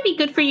 that should be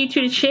good for you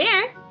two to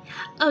share.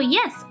 Oh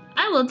yes,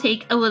 I will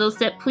take a little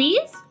sip,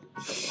 please.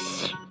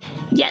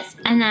 Yes,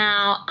 and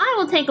now I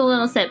will take a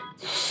little sip.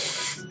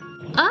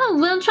 Oh,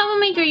 Little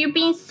Troublemaker, you're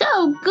being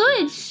so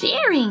good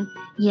sharing.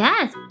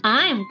 Yes,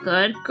 I'm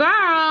good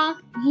girl.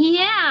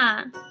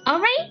 Yeah. All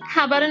right,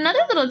 how about another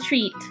little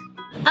treat?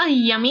 A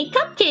yummy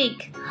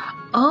cupcake.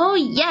 Oh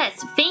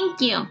yes,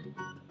 thank you.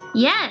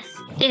 Yes,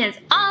 it's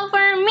all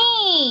for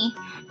me.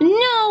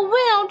 No,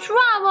 Little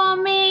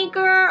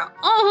Troublemaker.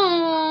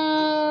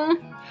 Oh.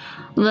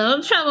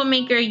 Little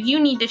Troublemaker, you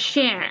need to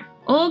share.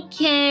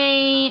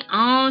 Okay,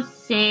 I'll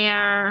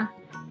share.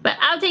 But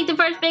I'll take the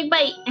first big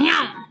bite.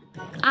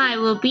 I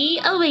will be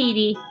a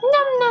lady.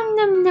 Num num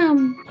num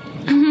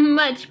num.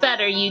 Much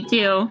better, you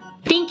two.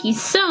 Thank you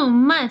so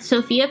much,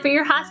 Sophia, for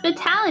your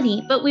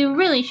hospitality, but we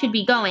really should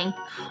be going.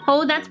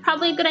 Oh, that's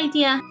probably a good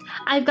idea.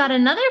 I've got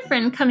another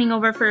friend coming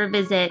over for a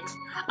visit.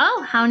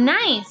 Oh, how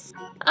nice.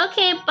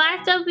 Okay,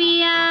 bye,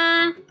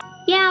 Sophia.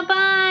 Yeah,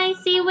 bye.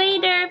 See you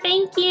later.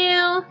 Thank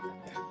you.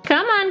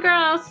 Come on,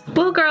 girls.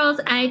 Well, girls,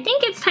 I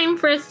think it's time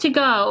for us to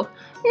go.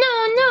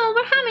 No,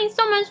 we're having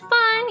so much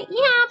fun.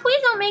 Yeah,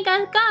 please don't make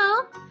us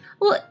go.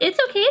 Well, it's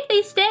okay if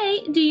they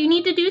stay. Do you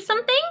need to do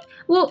something?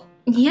 Well,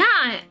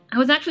 yeah, I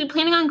was actually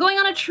planning on going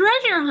on a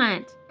treasure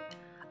hunt.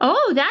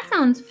 Oh, that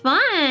sounds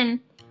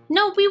fun.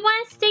 No, we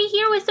want to stay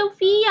here with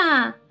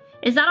Sophia.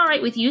 Is that all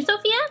right with you,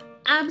 Sophia?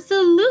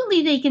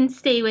 Absolutely, they can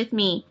stay with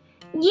me.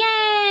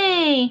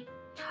 Yay!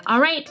 All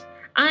right,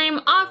 I'm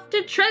off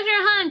to treasure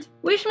hunt.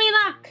 Wish me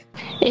luck.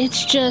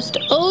 It's just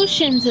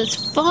oceans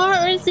as far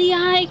as the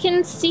eye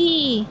can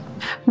see.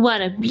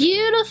 What a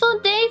beautiful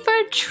day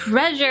for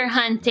treasure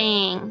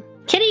hunting.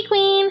 Kitty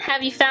Queen,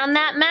 have you found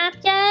that map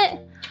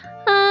yet?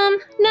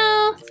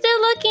 No,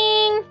 still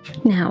looking.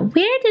 Now,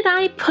 where did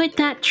I put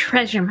that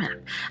treasure map?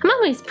 I'm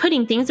always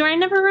putting things where I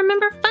never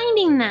remember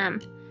finding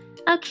them.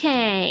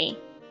 Okay.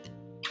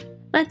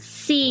 Let's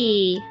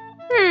see.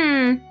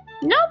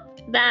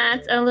 Nope,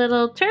 that's a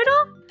little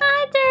turtle.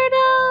 Hi,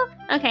 turtle.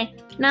 Okay,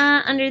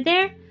 not under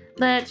there.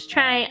 Let's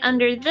try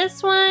under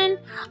this one.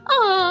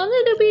 Oh,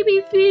 little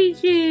baby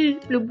fishes.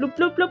 Bloop, bloop,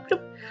 bloop, bloop,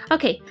 bloop.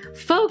 Okay,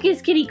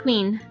 focus, Kitty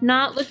Queen.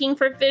 Not looking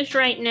for fish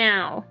right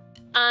now.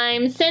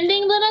 I'm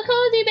sending little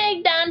Cozy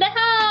Bag down to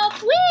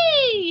help.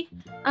 Whee!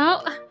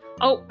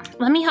 Oh,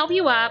 let me help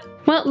you up.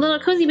 Well, little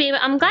Cozy Babe,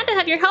 I'm glad to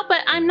have your help,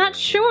 but I'm not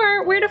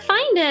sure where to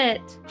find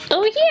it.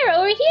 Over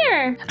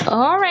here.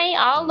 All right,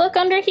 I'll look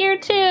under here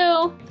too.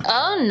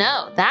 Oh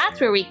no,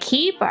 that's where we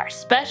keep our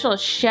special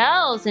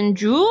shells and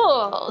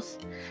jewels.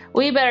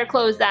 We better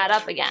close that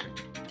up again.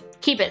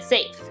 Keep it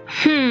safe.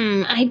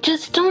 I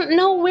just don't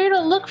know where to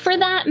look for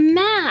that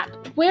map.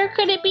 Where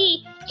could it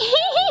be?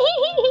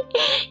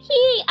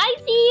 I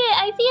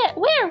see it.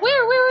 Where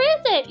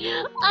is it?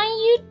 Are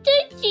you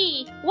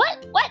Tootsie?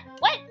 What?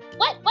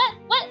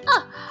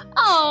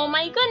 Oh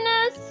my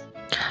goodness.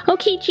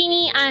 Okay,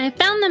 Genie, I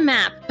found the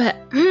map, but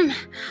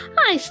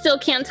I still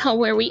can't tell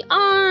where we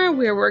are,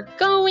 where we're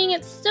going.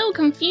 It's so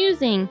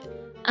confusing.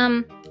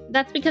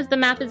 That's because the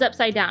map is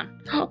upside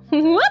down.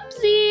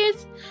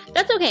 Whoopsies!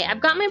 That's okay, I've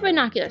got my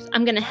binoculars.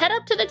 I'm gonna head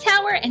up to the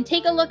tower and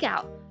take a look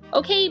out.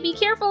 Okay, be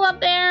careful up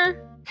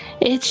there.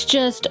 It's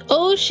just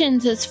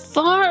oceans as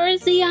far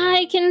as the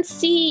eye can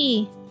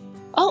see.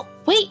 Oh,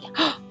 wait,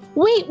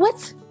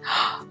 what's...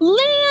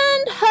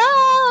 Land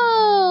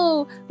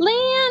ho!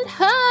 Land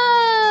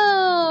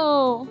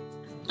ho!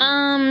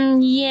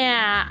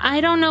 Yeah, I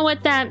don't know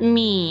what that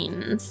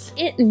means.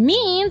 It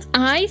means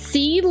I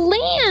see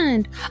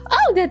land.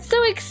 Oh, that's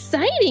so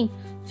exciting.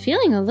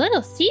 Feeling a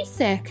little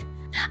seasick.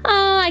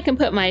 Oh, I can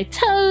put my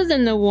toes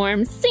in the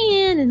warm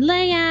sand and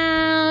lay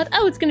out.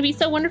 Oh, it's gonna be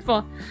so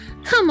wonderful.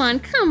 Come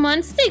on,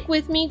 stick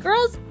with me,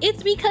 girls.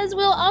 It's because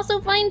we'll also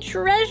find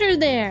treasure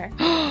there.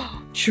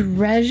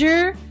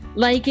 Treasure?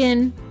 Like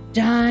in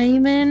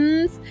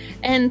diamonds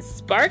and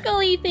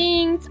sparkly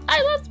things.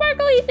 I love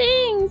sparkly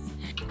things.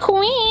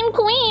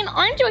 Queen,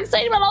 aren't you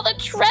excited about all the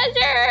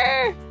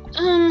treasure?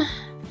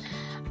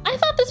 I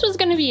thought this was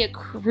gonna be a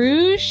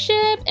cruise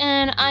ship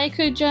and I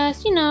could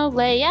just,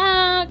 lay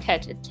out,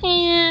 catch a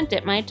tan,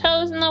 dip my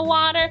toes in the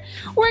water.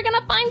 We're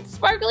gonna find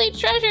sparkly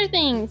treasure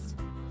things.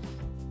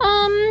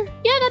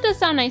 Yeah, that does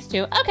sound nice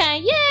too.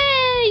 Okay,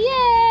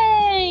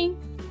 yay!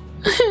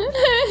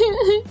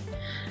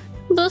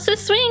 Little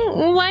sis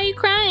Swing, why are you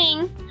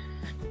crying?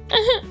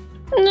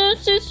 Little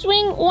sis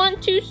Swing,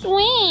 want to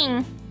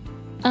swing.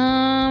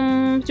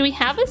 Do we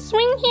have a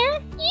swing here?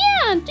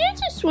 Yeah,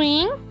 there's a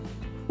swing.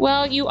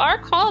 Well, you are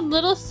called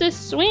Little Sis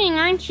Swing,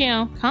 aren't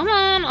you? Come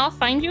on, I'll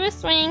find you a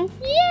swing.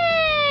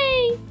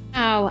 Yay!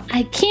 Wow,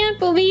 I can't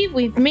believe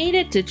we've made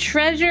it to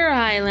Treasure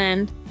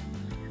Island.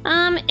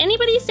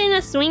 Anybody seen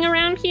a swing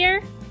around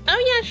here? Oh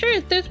yeah, sure,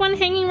 there's one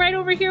hanging right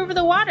over here over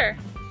the water.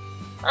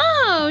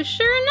 Oh,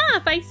 sure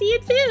enough, I see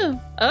it too.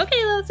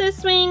 Okay, Little Sis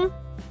Swing.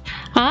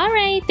 All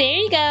right, there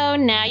you go.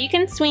 Now you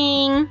can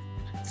swing.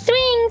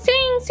 Swing,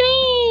 swing,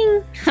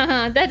 swing.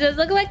 That does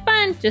look like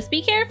fun. Just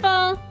be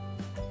careful.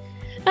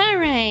 All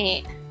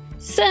right.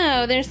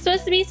 So, there's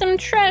supposed to be some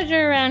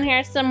treasure around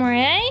here somewhere,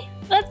 eh?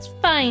 Let's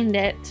find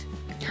it.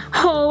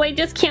 Oh, I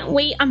just can't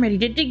wait. I'm ready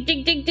to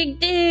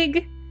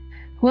dig.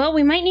 Well,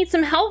 we might need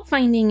some help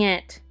finding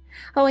it.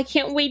 Oh, I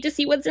can't wait to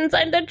see what's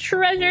inside the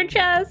treasure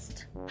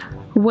chest.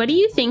 What do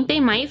you think they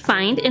might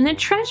find in the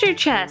treasure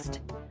chest?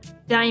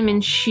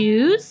 Diamond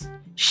shoes?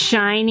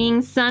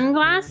 Shining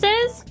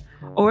sunglasses?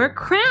 Or a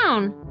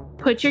crown?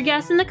 Put your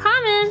guess in the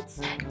comments.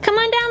 Come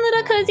on down,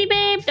 little Cozy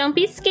Babe. Don't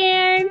be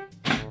scared.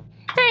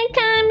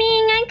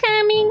 I'm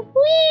coming.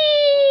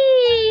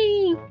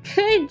 Whee!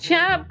 Good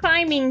job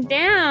climbing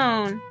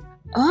down.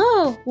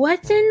 Oh,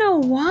 what's in the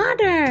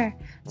water?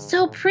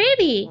 So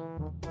pretty.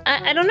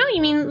 I don't know,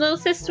 you mean Little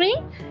Sis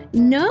Swing?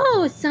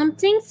 No,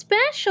 something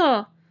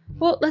special.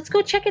 Well, let's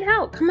go check it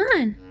out. Come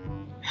on.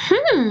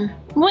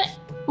 What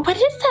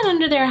is that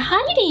under there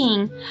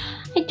hiding?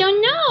 I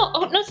don't know.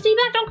 Oh, no, stay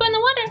back. Don't go in the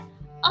water.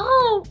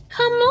 Oh,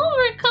 come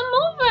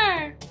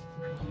over.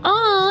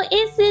 Oh,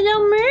 it's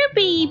little mer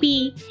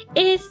baby.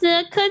 It's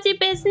the Cozy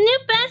Babe's new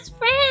best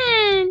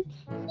friend.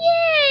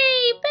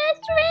 Yay,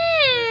 best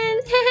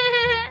friend.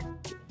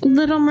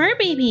 Little mer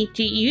baby,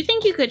 do you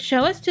think you could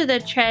show us to the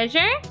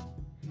treasure?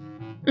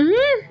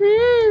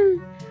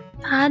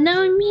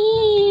 Follow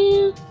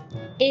me.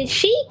 Is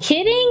she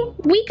kidding?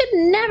 We could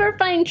never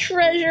find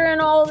treasure in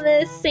all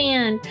this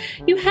sand.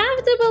 You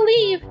have to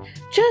believe.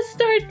 Just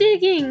start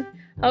digging.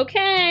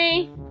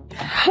 Okay.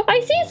 I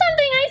see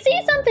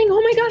something.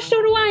 Oh my gosh, so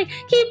do I.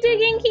 Keep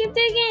digging.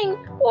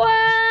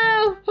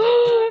 Wow.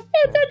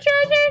 It's a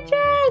treasure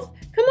chest.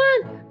 Come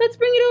on, let's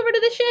bring it over to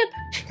the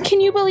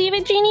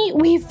it, Jeannie?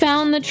 We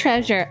found the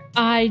treasure.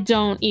 I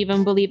don't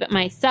even believe it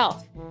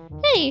myself.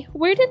 Hey,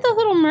 where did the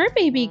little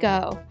merbaby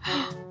go?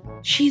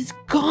 She's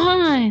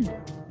gone.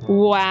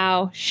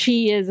 Wow,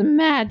 she is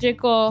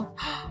magical.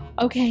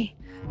 Okay,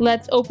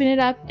 let's open it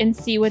up and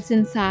see what's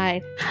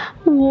inside.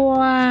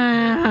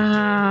 Wow.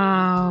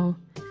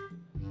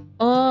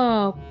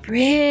 Oh,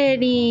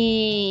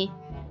 pretty.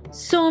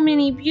 So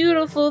many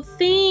beautiful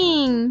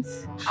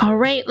things. All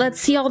right,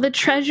 let's see all the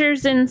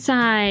treasures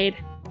inside.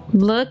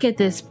 Look at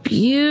this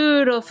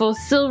beautiful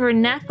silver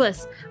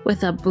necklace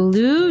with a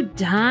blue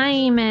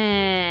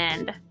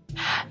diamond.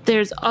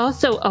 There's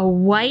also a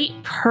white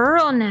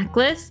pearl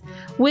necklace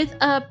with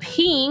a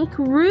pink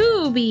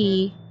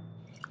ruby.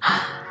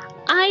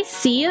 I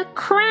see a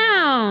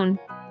crown.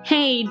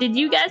 Hey, did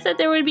you guess that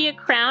there would be a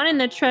crown in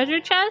the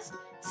treasure chest?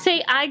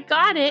 Say I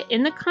got it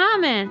in the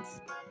comments.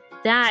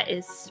 That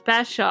is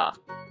special.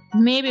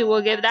 Maybe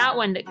we'll give that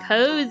one to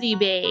Cozy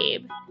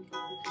Babe.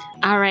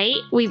 All right,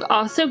 we've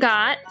also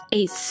got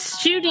a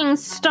shooting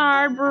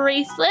star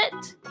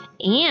bracelet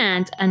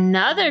and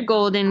another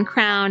golden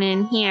crown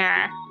in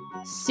here.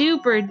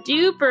 Super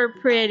duper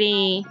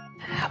pretty.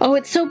 Oh,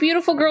 it's so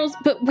beautiful, girls,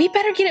 but we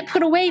better get it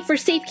put away for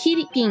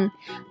safekeeping.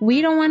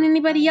 We don't want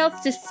anybody else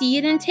to see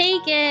it and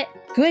take it.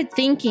 Good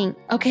thinking.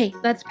 Okay,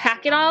 let's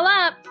pack it all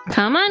up.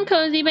 Come on,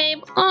 Cozy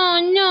Babe. Oh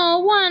no,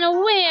 wanna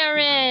wear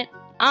it.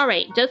 All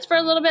right, just for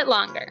a little bit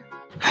longer.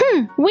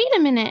 Wait a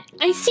minute.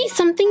 I see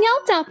something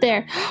else out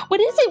there. What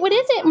is it? What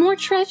is it? More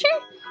treasure?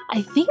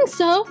 I think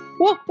so.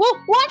 Whoa, whoa,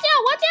 watch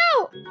out, watch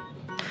out!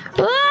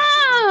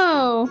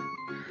 Whoa!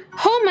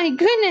 Oh my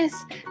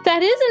goodness,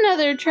 that is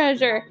another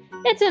treasure.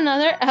 It's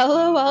another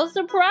L.O.L.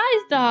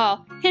 surprise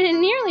doll, and it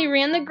nearly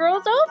ran the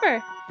girls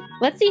over.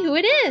 Let's see who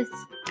it is.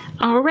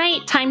 All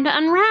right, time to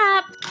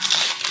unwrap.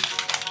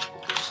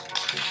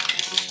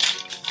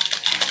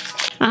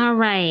 All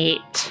right.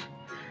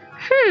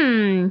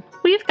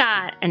 We've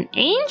got an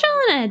angel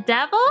and a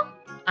devil.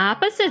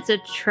 Opposites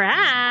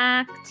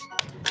attract.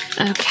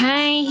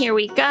 Okay, here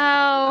we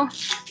go.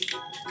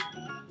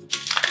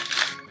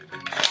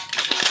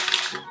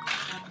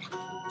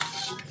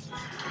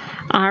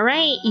 All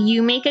right,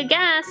 you make a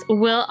guess.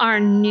 Will our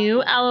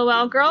new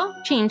L.O.L. girl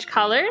change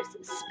colors,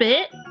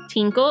 spit,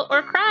 tinkle,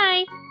 or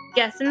cry?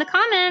 Guess in the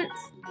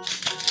comments.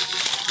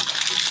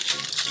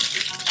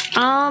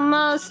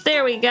 Almost,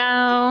 there we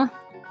go.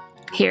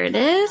 Here it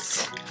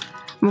is.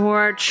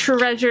 More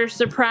treasure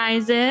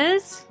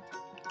surprises.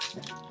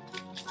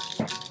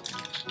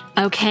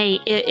 Okay,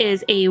 it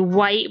is a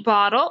white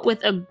bottle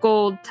with a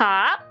gold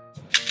top.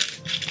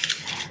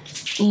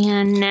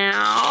 And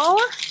now,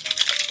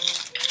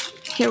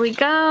 here we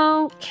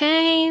go.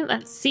 Okay,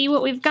 let's see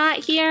what we've got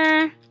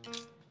here.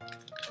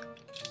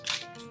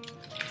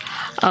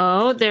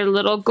 Oh, they're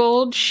little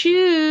gold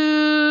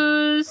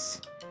shoes.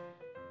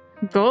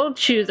 Gold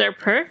shoes are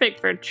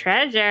perfect for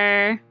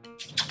treasure.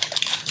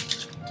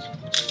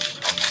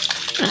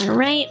 All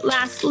right,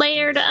 last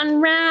layer to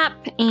unwrap,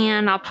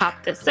 and I'll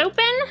pop this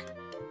open.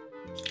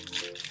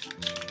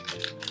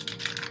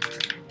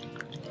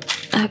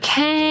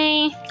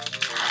 Okay.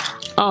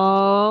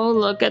 Oh,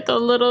 look at the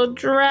little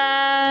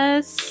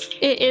dress.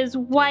 It is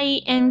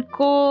white and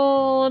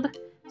gold.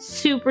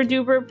 Super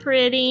duper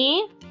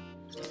pretty.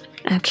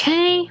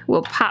 Okay,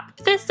 we'll pop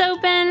this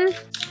open.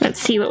 Let's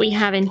see what we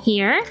have in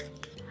here.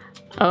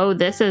 Oh,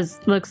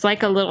 looks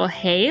like a little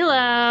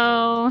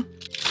halo.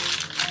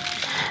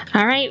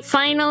 All right,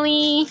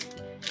 finally,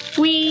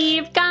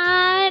 we've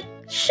got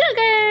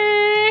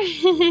Sugar.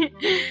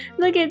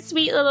 Look at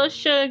sweet little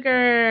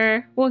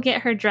Sugar. We'll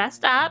get her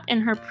dressed up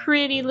in her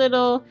pretty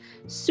little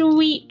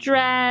sweet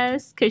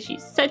dress because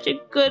she's such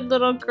a good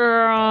little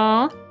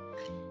girl.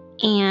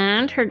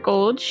 And her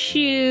gold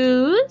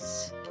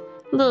shoes,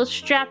 little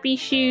strappy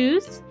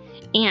shoes.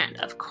 And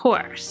of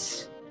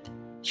course,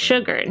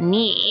 Sugar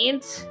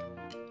needs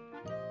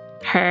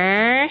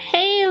her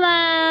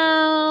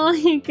halo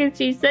because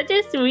she's such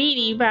a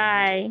sweetie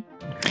pie.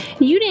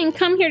 You didn't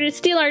come here to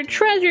steal our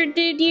treasure,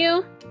 did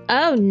you?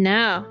 Oh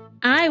no,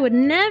 I would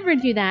never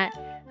do that.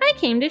 I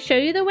came to show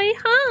you the way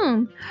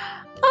home.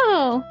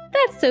 Oh,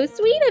 that's so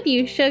sweet of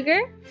you,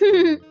 Sugar.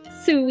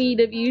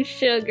 Sweet of you,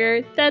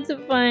 Sugar. That's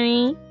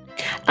funny.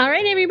 All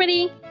right,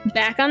 everybody,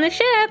 back on the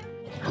ship.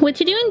 What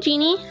you doing,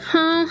 Jeannie?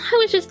 I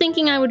was just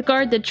thinking I would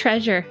guard the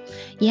treasure.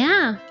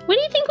 Yeah, what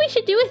do you think we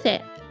should do with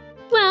it?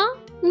 Well,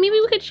 maybe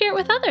we could share it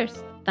with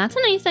others. That's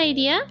a nice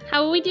idea.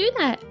 How will we do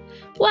that?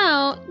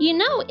 Well, you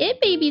know, It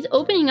Baby's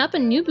opening up a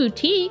new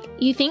boutique.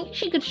 You think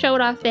she could show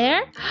it off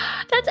there?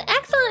 That's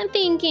excellent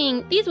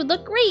thinking. These would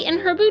look great in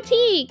her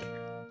boutique.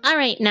 All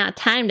right, now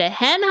time to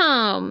head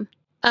home.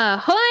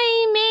 Ahoy,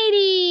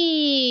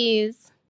 mateys!